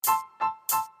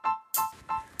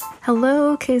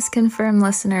Hello, Case Confirmed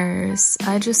listeners.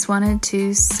 I just wanted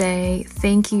to say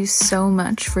thank you so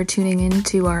much for tuning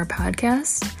into our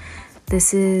podcast.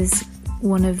 This is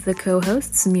one of the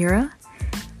co-hosts, Meera.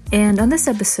 And on this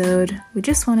episode, we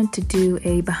just wanted to do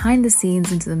a behind the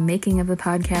scenes into the making of the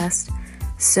podcast.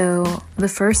 So the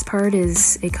first part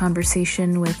is a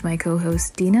conversation with my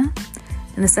co-host, Dina.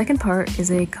 And the second part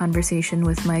is a conversation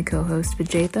with my co-host,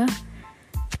 Vijeta.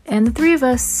 And the three of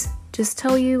us just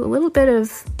tell you a little bit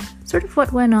of sort of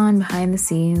what went on behind the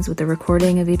scenes with the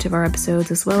recording of each of our episodes,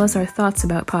 as well as our thoughts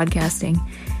about podcasting.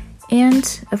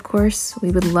 And, of course,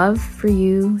 we would love for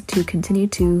you to continue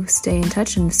to stay in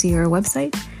touch and see our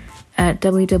website at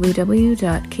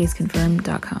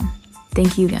www.caseconfirmed.com.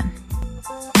 Thank you again.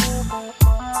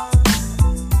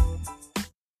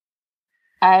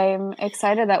 I'm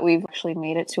excited that we've actually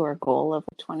made it to our goal of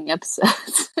 20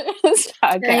 episodes.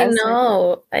 I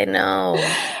know.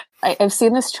 I've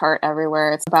seen this chart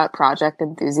everywhere. It's about project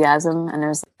enthusiasm, and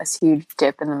there's this huge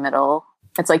dip in the middle.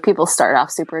 It's like people start off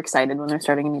super excited when they're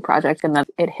starting a new project, and then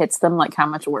it hits them like how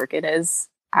much work it is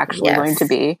actually going to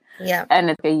be. Yeah. And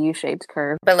it's a U-shaped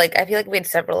curve. But like, I feel like we had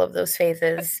several of those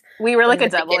phases. We were like a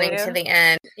beginning to the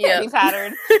end. Yeah.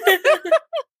 Pattern.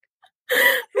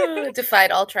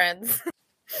 Defied all trends.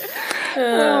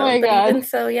 Oh my God. Even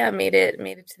so, yeah, made it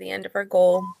to the end of our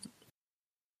goal.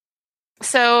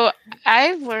 So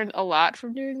I've learned a lot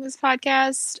from doing this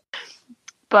podcast,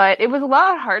 but it was a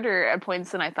lot harder at points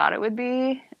than I thought it would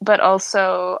be, but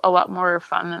also a lot more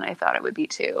fun than I thought it would be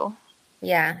too.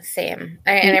 Yeah, same.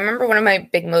 And I remember one of my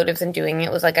big motives in doing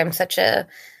it was like, I'm such a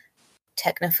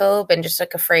technophobe and just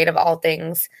like afraid of all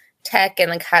things tech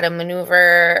and like how to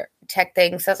maneuver tech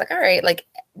things. So I was like, all right, like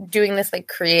doing this like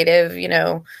creative,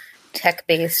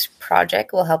 tech-based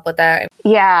project will help with that.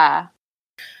 Yeah.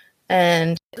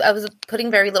 And I was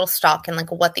putting very little stock in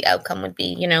like what the outcome would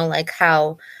be, like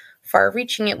how far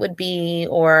reaching it would be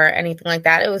or anything like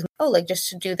that. It was, just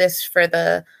to do this for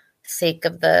the sake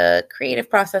of the creative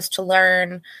process, to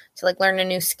learn a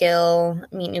new skill,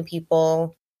 meet new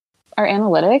people. Our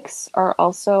analytics are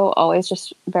also always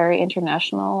just very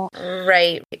international.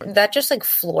 Right. That just like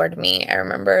floored me. I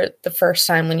remember the first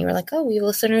time when you were like, oh, we have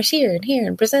listeners here and here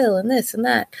in Brazil and this and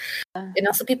that. And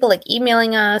also people like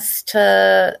emailing us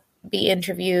to be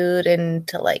interviewed and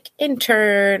to like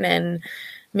intern and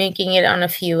making it on a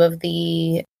few of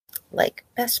the like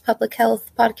best public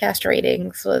health podcast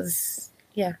ratings was,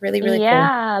 really, really cool.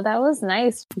 Yeah, that was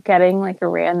nice. Getting like a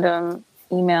random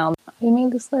email. We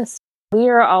made this list. We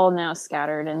are all now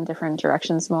scattered in different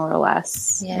directions, more or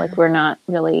less. Yeah. Like, we're not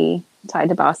really tied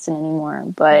to Boston anymore.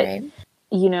 But, Right.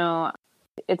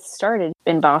 It started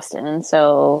in Boston. And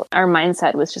so our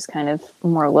mindset was just kind of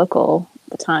more local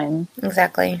at the time.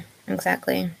 Exactly.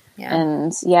 Yeah.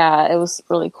 And it was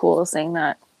really cool seeing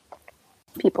that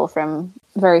people from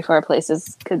very far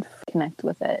places could connect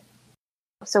with it.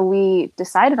 So we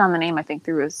decided on the name, I think,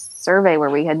 through a survey where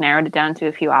we had narrowed it down to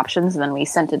a few options, and then we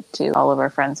sent it to all of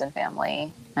our friends and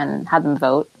family and had them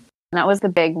vote. And that was the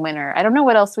big winner. I don't know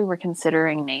what else we were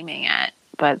considering naming it,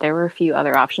 but there were a few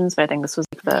other options, but I think this was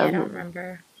like I don't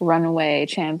remember. Runaway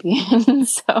champion.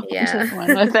 So we just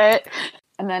went with it.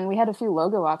 And then we had a few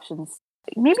logo options.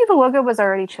 Maybe the logo was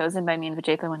already chosen by me and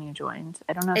Vijeta when you joined.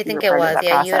 I don't know if I you think were it part was. of that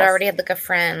Yeah, process. you had already had like a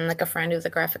friend who's a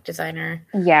graphic designer.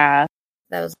 Yeah.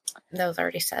 That was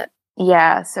already set.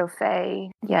 Yeah, so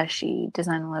Faye, she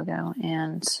designed the logo,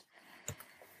 and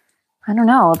I don't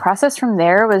know, the process from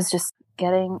there was just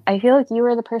I feel like you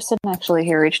were the person actually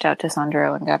who reached out to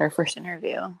Sandro and got our first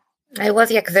interview. I was,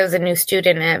 because I was a new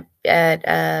student at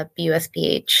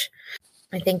BUSPH.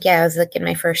 I think, I was like in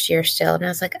my first year still, and I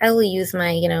was like, I will use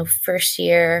my, first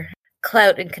year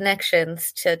clout and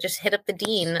connections to just hit up the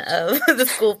dean of the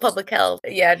School of Public Health.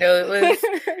 Yeah, no, it was,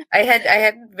 I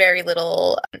had very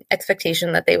little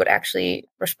expectation that they would actually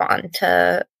respond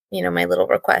to, my little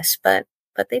request, but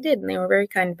they did, and they were very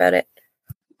kind about it.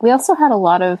 We also had a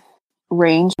lot of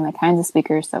range in the kinds of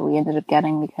speakers that we ended up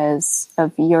getting because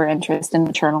of your interest in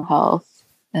maternal health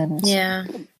and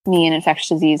me in infectious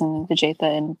disease and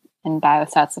Vijeta and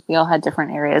biostats. Like, we all had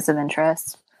different areas of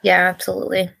interest. Yeah,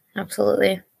 absolutely.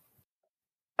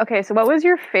 Okay, so what was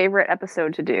your favorite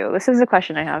episode to do? This is a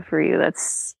question I have for you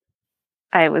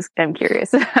I'm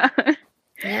curious about.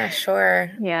 Yeah,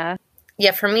 sure. Yeah.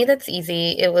 Yeah, for me, that's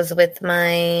easy. It was with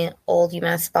my old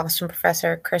UMass Boston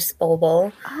professor, Chris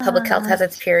Boble. Public Health has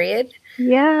its period.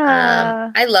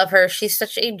 Yeah. I love her. She's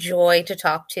such a joy to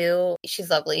talk to. She's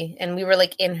lovely. And we were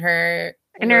like in her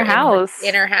house.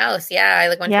 In her house, yeah. I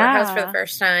like went to her house for the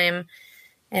first time.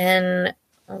 And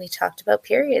we talked about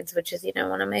periods, which is,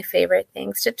 one of my favorite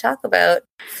things to talk about.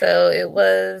 So it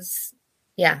was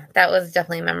Yeah, that was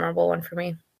definitely a memorable one for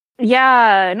me.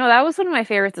 Yeah, no, that was one of my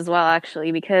favorites as well,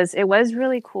 actually, because it was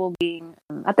really cool being.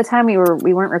 At the time, we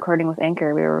weren't recording with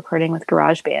Anchor; we were recording with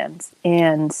GarageBand,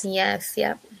 and Yes,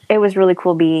 yep. it was really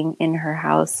cool being in her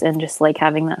house and just like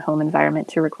having that home environment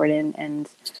to record in. And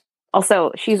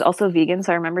also, she's also vegan,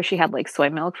 so I remember she had like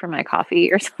soy milk for my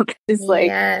coffee or something. Just like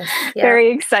Yes, yep.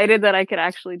 very excited that I could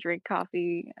actually drink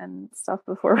coffee and stuff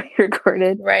before we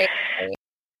recorded. Right.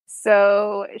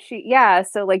 So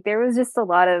so like there was just a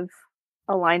lot of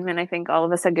alignment. I think all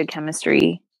of us had good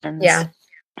chemistry, and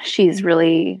she's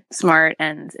really smart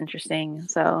and interesting.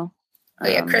 So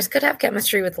yeah, Chris could have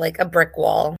chemistry with like a brick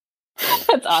wall.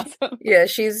 That's awesome. Yeah,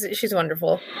 she's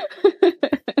wonderful.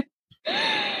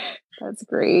 That's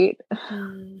great.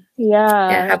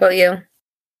 Yeah, how about you?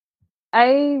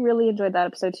 I really enjoyed that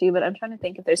episode too, but I'm trying to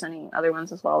think if there's any other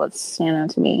ones as well that stand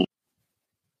out to me.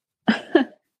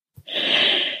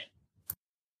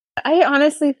 I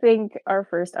honestly think our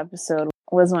first episode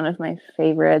was one of my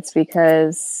favorites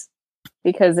because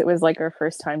it was like our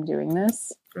first time doing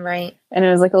this. Right. And it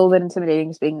was like a little bit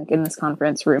intimidating just being like in this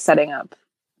conference room setting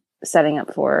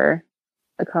up for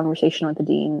a conversation with the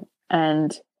dean,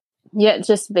 and yet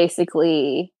just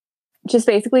basically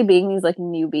being these like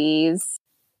newbies,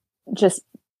 just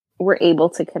were able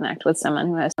to connect with someone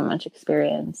who has so much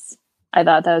experience. I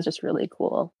thought that was just really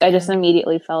cool. I just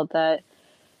immediately felt that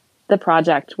the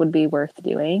project would be worth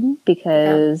doing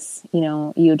because, you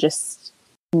know, you just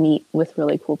meet with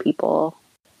really cool people.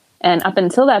 And up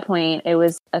until that point, it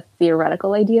was a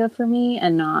theoretical idea for me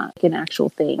and not an actual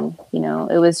thing. You know,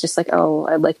 it was just like, oh,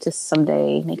 I'd like to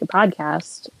someday make a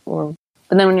podcast. But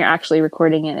then when you're actually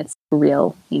recording it, it's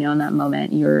real. You know, in that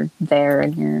moment, you're there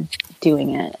and you're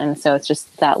doing it. And so it's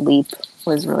just that leap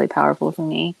was really powerful for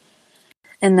me.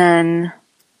 And then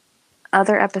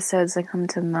other episodes that come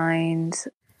to mind,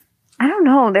 I don't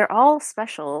know. They're all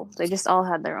special. They just all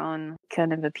had their own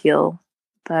kind of appeal.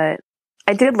 But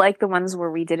I did like the ones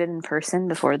where we did it in person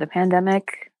before the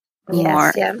pandemic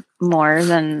more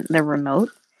than the remote.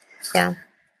 Yeah.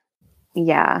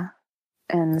 Yeah.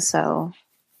 And so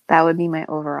that would be my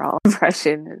overall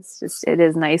impression. It's just, it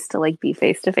is nice to like be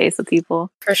face to face with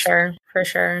people. For sure.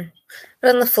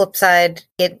 But on the flip side,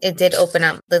 it did open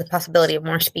up the possibility of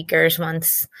more speakers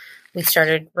once we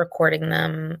started recording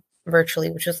them virtually,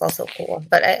 which was also cool.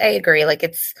 But I agree. Like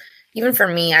it's, even for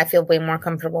me, I feel way more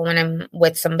comfortable when I'm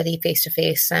with somebody face to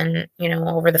face and, you know,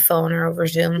 over the phone or over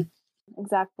Zoom.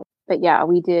 Exactly. But yeah,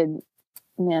 we did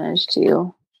manage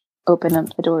to open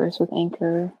up the doors with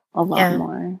Anchor a lot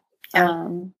more. Yeah.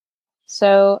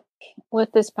 So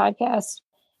with this podcast,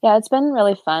 it's been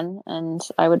really fun, and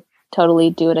I would totally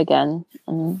do it again,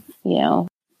 and, you know,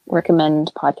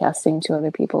 recommend podcasting to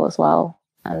other people as well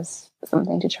as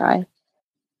something to try.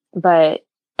 But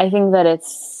I think that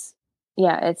it's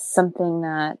something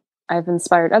that I've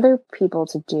inspired other people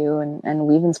to do, and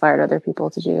we've inspired other people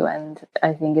to do. And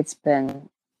I think it's been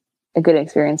a good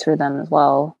experience for them as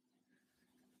well,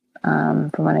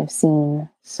 from what I've seen.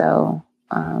 So,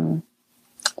 and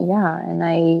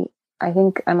I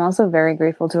think I'm also very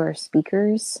grateful to our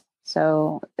speakers.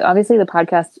 So obviously the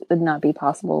podcast would not be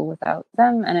possible without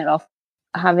them. And it also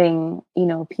having, you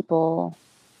know, people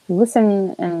who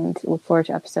listen and look forward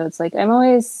to episodes. Like I'm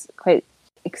always quite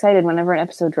excited whenever an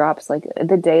episode drops. Like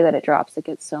the day that it drops, it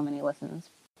gets so many listens.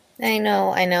 I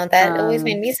know. That always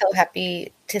made me so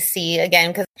happy to see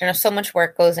again, because, you know, so much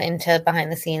work goes into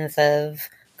behind the scenes of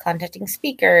contacting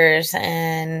speakers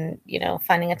and, you know,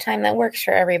 finding a time that works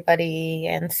for everybody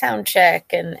and sound check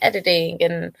and editing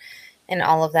and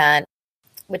all of that,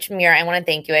 which, Meera, I want to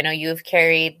thank you. I know you've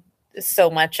carried so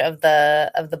much of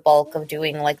the bulk of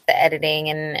doing like the editing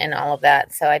and all of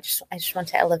that. So I just want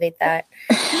to elevate that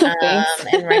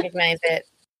and recognize it.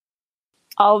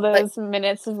 All those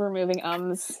minutes of removing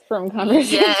ums from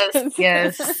conversations.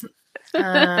 Yes.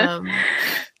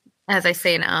 As I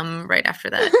say an right after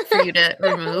that for you to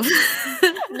remove.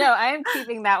 No, I am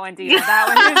keeping that one, Dina.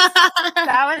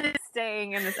 That one is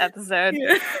staying in this episode.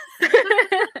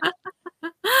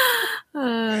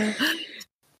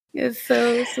 Yes,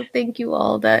 so thank you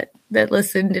all that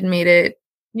listened and made it,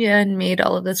 and made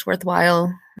all of this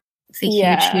worthwhile. It's a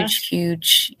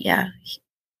huge,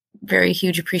 very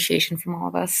huge appreciation from all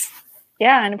of us.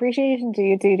 Yeah, and appreciation to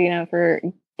you too, Dina, for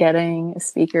getting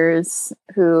speakers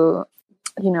who,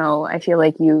 you know, I feel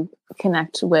like you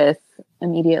connect with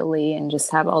immediately and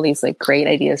just have all these like great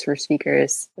ideas for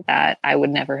speakers that I would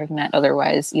never have met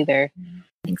otherwise either.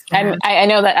 I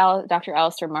know that Dr.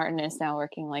 Alistair Martin is now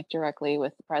working like directly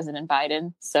with President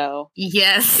Biden. So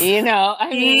yes,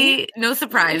 no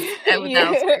surprise with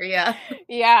Alistair. Yeah.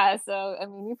 Yeah. So, I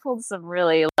mean, we pulled some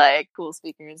really like cool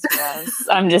speakers for us.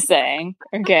 I'm just saying.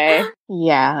 Okay.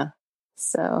 Yeah.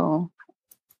 So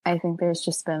I think there's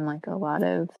just been like a lot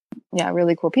of,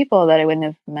 really cool people that I wouldn't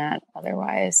have met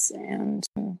otherwise. And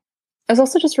it was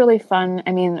also just really fun.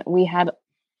 I mean,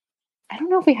 I don't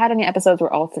know if we had any episodes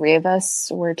where all three of us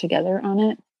were together on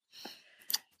it.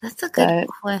 That's a good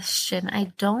question.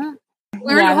 I don't.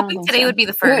 We were hoping today would be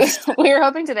the first. We were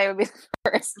hoping today would be the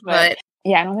first. But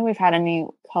I don't think we've had any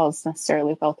calls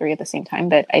necessarily with all three at the same time.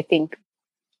 But I think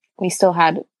we still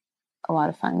had a lot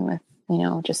of fun with,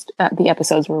 just the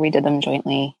episodes where we did them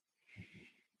jointly.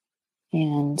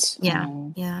 And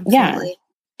absolutely.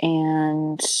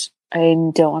 And I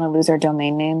don't want to lose our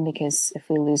domain name because if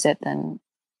we lose it, then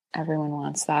everyone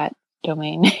wants that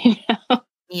domain name.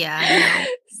 Yeah,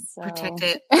 so. Protect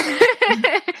it.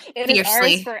 It is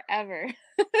ours forever.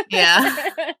 Yeah.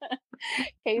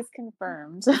 Case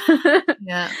confirmed.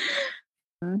 Yeah.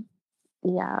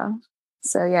 Yeah.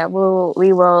 So yeah,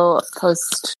 we will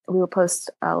post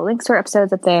links to our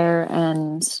episodes up there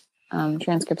and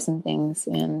transcripts and things,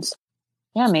 and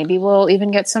maybe we'll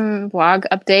even get some blog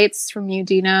updates from you,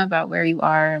 Dina, about where you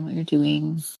are and what you're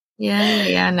doing.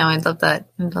 Yeah. No, I'd love that.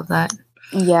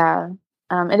 Yeah.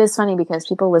 It is funny because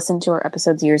people listen to our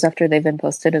episodes years after they've been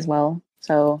posted as well.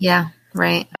 So yeah,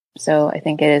 right. So I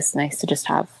think it is nice to just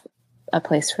have a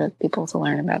place for people to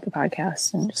learn about the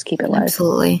podcast and just keep it live.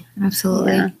 Absolutely.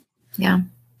 Yeah.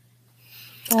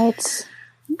 But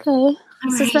okay.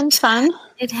 This has been fun.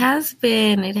 It has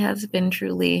been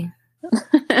truly.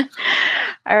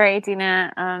 All right,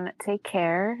 Dina. Take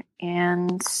care,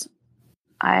 and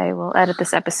I will edit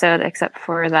this episode except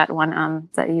for that one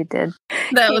that you did.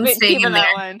 That one's staying in there.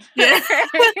 That one. Yeah.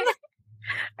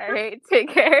 All right. Take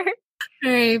care.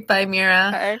 All right. Bye,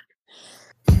 Meera. Bye.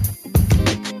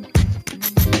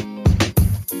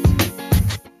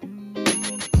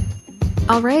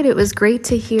 All right, it was great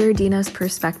to hear Dina's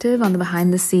perspective on the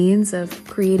behind the scenes of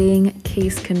creating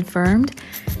Case Confirmed.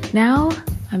 Now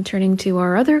I'm turning to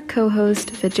our other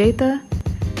co-host, Vijeta,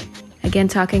 again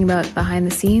talking about behind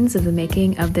the scenes of the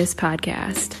making of this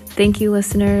podcast. Thank you,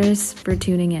 listeners, for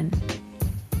tuning in.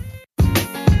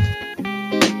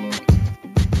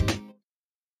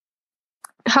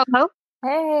 Hello.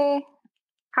 Hey.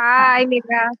 Hi,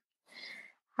 Meera.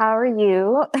 How are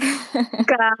you?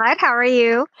 Good. How are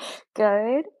you?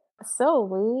 Good. So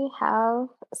we have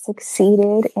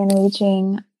succeeded in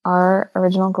reaching our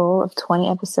original goal of 20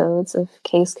 episodes of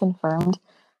Case Confirmed.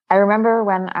 I remember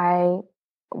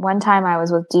one time I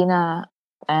was with Dina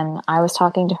and I was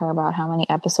talking to her about how many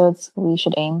episodes we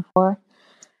should aim for.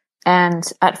 And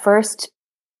at first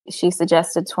she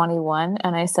suggested 21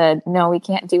 and I said, no, we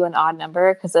can't do an odd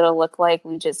number because it'll look like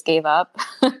we just gave up.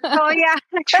 Oh yeah,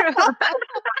 true.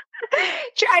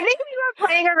 I think we were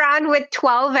playing around with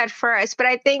 12 at first, but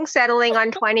I think settling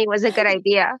on 20 was a good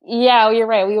idea. Yeah, you're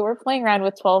right. We were playing around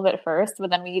with 12 at first,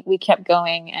 but then we kept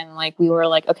going and we were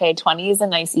like, okay, 20 is a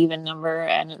nice even number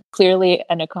and clearly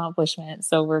an accomplishment.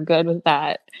 So we're good with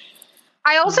that.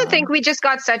 I also think we just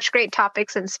got such great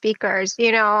topics and speakers,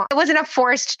 it wasn't a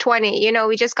forced 20,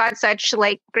 we just got such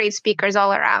great speakers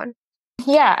all around.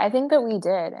 Yeah, I think that we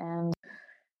did. And,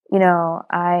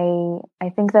 I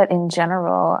think that in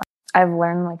general, I've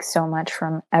learned so much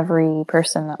from every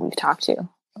person that we've talked to.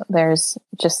 There's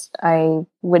just, I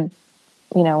would,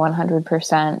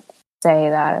 100% say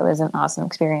that it was an awesome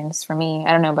experience for me.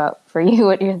 I don't know about for you,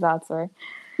 what your thoughts were.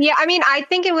 Yeah, I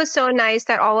think it was so nice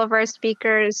that all of our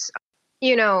speakers,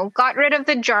 got rid of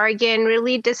the jargon,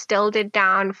 really distilled it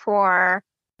down for,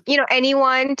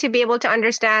 anyone to be able to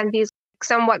understand these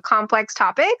somewhat complex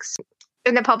topics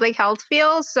in the public health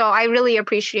field. So I really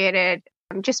appreciated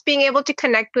just being able to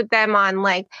connect with them on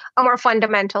a more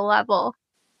fundamental level.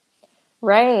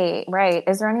 Right.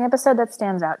 Is there any episode that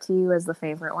stands out to you as the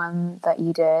favorite one that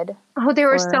you did? Oh, there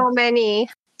were so many.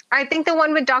 I think the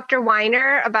one with Dr.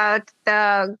 Weiner about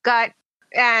the gut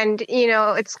and,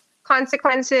 its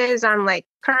consequences on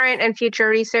current and future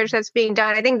research that's being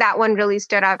done. I think that one really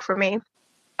stood out for me.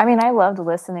 I loved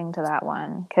listening to that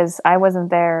one because I wasn't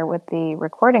there with the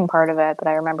recording part of it, but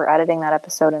I remember editing that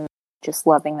episode and just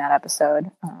loving that episode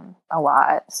a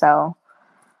lot. So,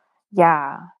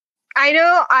 yeah. I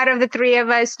know out of the three of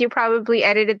us, you probably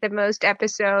edited the most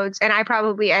episodes and I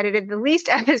probably edited the least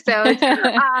episodes.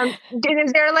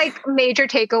 Is there major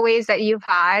takeaways that you've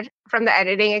had from the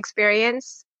editing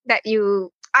experience that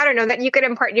you I don't know, that you could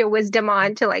impart your wisdom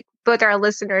on to like both our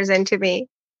listeners and to me?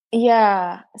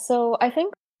 Yeah. So I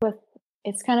think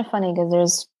it's kind of funny because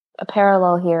there's a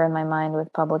parallel here in my mind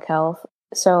with public health.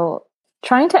 So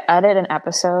trying to edit an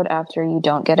episode after you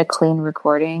don't get a clean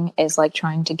recording is like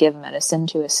trying to give medicine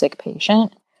to a sick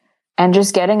patient. And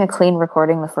just getting a clean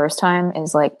recording the first time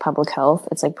is like public health.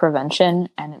 It's like prevention,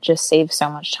 and it just saves so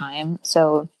much time.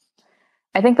 So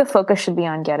I think the focus should be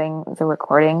on getting the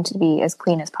recording to be as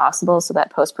clean as possible so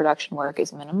that post-production work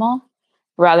is minimal,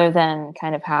 rather than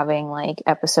kind of having like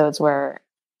episodes where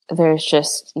there's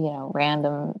just,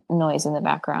 random noise in the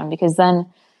background, because then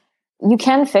you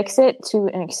can fix it to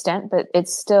an extent, but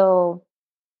it's still,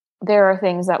 there are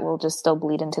things that will just still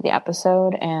bleed into the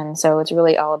episode. And so it's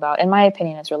really all about, in my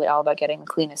opinion, it's really all about getting the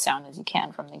cleanest sound as you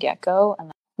can from the get-go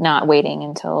and not waiting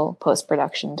until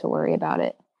post-production to worry about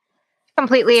it.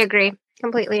 Completely agree.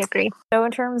 Completely agree. So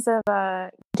in terms of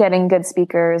getting good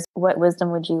speakers, what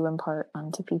wisdom would you impart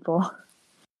onto people?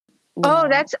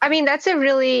 That's a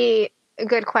really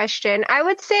good question. I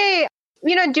would say,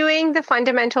 doing the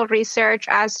fundamental research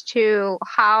as to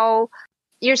how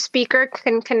your speaker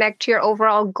can connect to your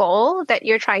overall goal that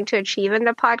you're trying to achieve in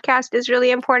the podcast is really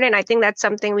important. I think that's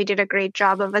something we did a great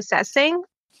job of assessing.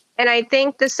 And I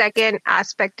think the second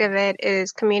aspect of it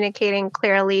is communicating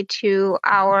clearly to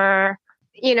our,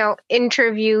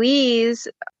 interviewees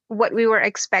what we were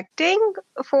expecting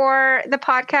for the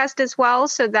podcast as well,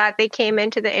 so that they came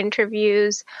into the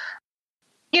interviews,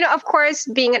 of course,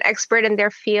 being an expert in their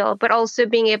field, but also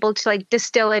being able to like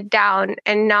distill it down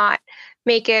and not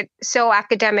make it so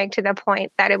academic to the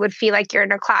point that it would feel like you're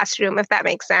in a classroom, if that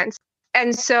makes sense.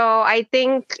 And so I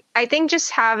think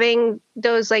just having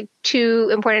those like two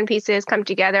important pieces come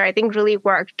together, I think really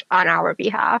worked on our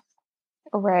behalf.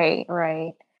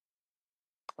 Right.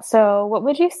 So what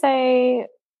would you say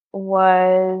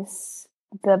was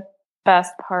the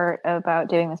best part about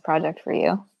doing this project for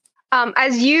you?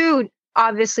 As you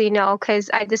obviously know, because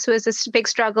this was a big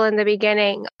struggle in the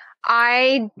beginning,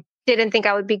 I didn't think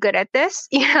I would be good at this.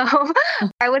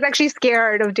 I was actually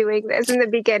scared of doing this in the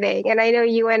beginning. And I know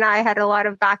you and I had a lot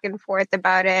of back and forth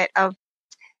about it, of,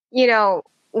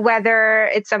 whether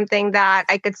it's something that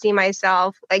I could see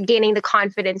myself like gaining the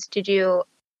confidence to do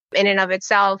in and of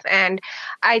itself. And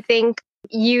I think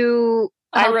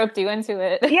I roped you into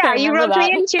it. Yeah, you roped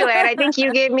me into it. I think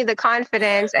you gave me the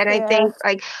confidence. And I think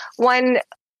like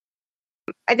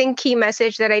key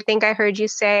message that I think I heard you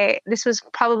say, this was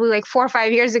probably like 4 or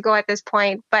 5 years ago at this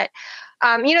point, but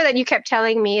that you kept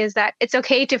telling me is that it's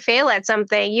okay to fail at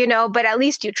something, but at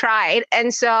least you tried.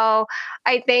 And so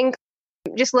I think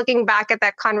just looking back at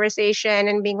that conversation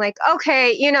and being like,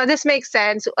 okay, this makes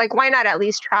sense. Like, why not at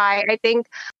least try? I think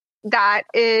that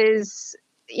is,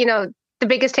 the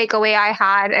biggest takeaway I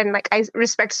had. And like, I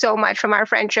respect so much from our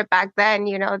friendship back then,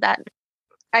 that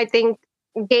I think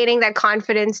gaining that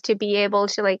confidence to be able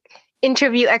to like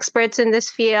interview experts in this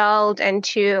field and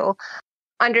to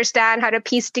understand how to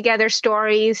piece together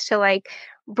stories to like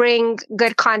bring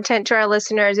good content to our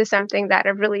listeners is something that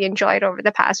I've really enjoyed over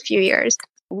the past few years.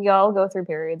 We all go through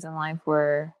periods in life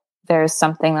where there's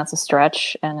something that's a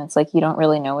stretch and it's like you don't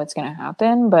really know what's going to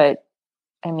happen. But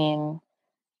I mean,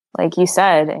 like you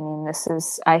said,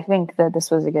 I think that this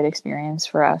was a good experience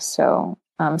for us. So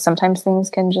sometimes things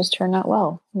can just turn out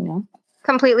well,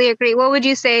 Completely agree. What would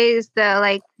you say is the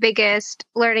like biggest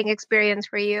learning experience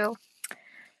for you?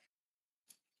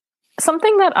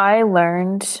 Something that I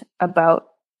learned about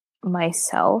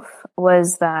myself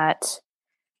was that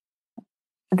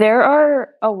there are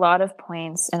a lot of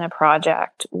points in a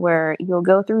project where you'll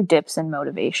go through dips in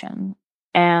motivation,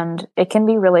 and it can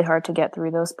be really hard to get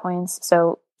through those points.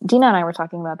 So Dina and I were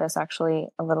talking about this actually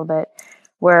a little bit,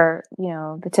 where,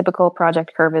 the typical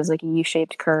project curve is like a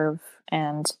U-shaped curve,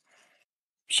 and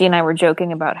she and I were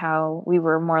joking about how we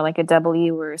were more like a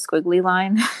W or a squiggly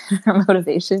line for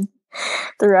motivation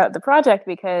throughout the project,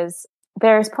 because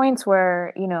there's points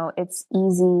where, it's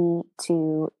easy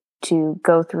to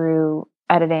go through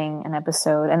editing an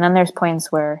episode. And then there's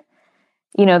points where,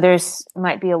 there's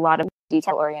might be a lot of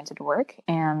detail oriented work.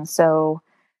 And so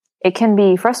it can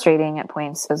be frustrating at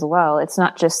points as well. It's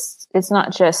not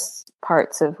just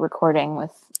parts of recording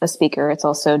with a speaker. It's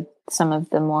also some of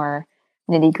the more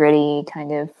nitty gritty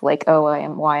kind of like,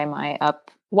 why am I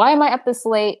up this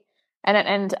late?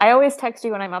 And I always text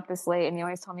you when I'm up this late and you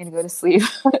always tell me to go to sleep.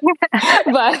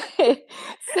 But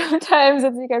sometimes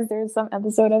it's because there's some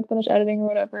episode I've finished editing or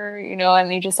whatever,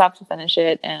 and you just have to finish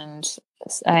it. And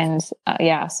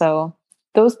so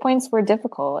those points were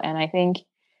difficult. And I think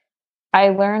I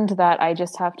learned that I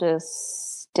just have to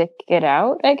stick it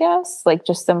out, I guess, like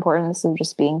just the importance of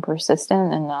just being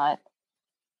persistent and not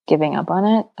giving up on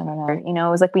it. I don't know. You know,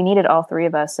 it was like we needed all three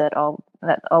of us at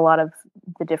a lot of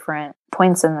the different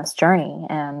points in this journey.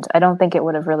 And I don't think it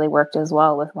would have really worked as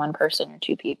well with one person or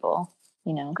two people,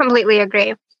 you know? Completely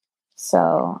agree.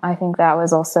 So I think that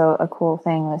was also a cool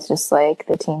thing, was just like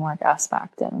the teamwork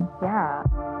aspect. And yeah.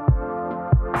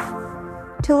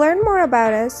 To learn more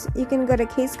about us, you can go to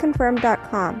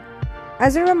caseconfirmed.com.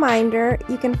 As a reminder,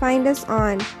 you can find us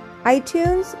on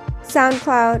iTunes,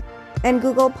 SoundCloud, and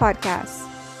Google Podcasts.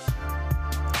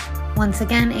 Once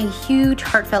again, a huge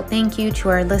heartfelt thank you to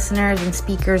our listeners and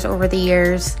speakers over the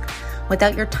years.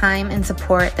 Without your time and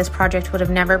support, this project would have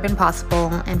never been possible,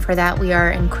 and for that we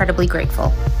are incredibly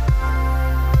grateful.